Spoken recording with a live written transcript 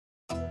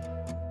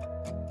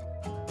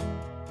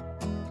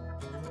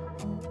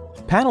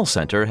Panel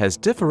Center has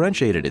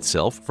differentiated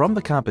itself from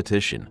the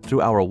competition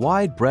through our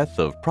wide breadth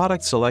of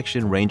product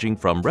selection ranging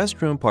from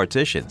restroom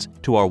partitions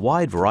to our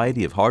wide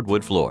variety of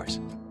hardwood floors.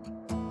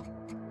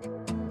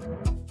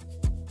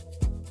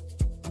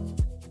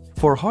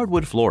 For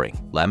hardwood flooring,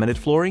 laminate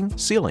flooring,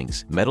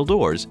 ceilings, metal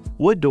doors,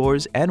 wood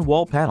doors, and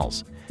wall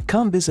panels,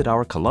 come visit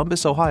our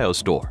Columbus, Ohio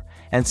store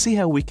and see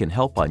how we can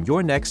help on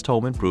your next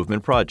home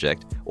improvement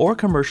project or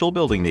commercial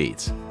building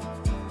needs.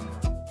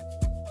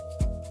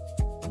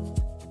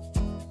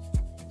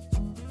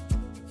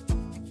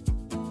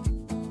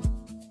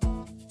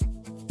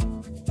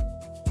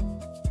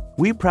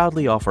 We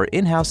proudly offer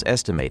in-house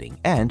estimating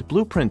and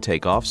blueprint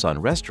takeoffs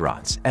on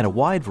restaurants and a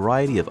wide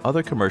variety of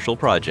other commercial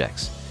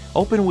projects.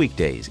 Open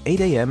weekdays 8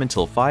 a.m.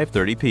 until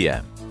 5:30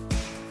 p.m.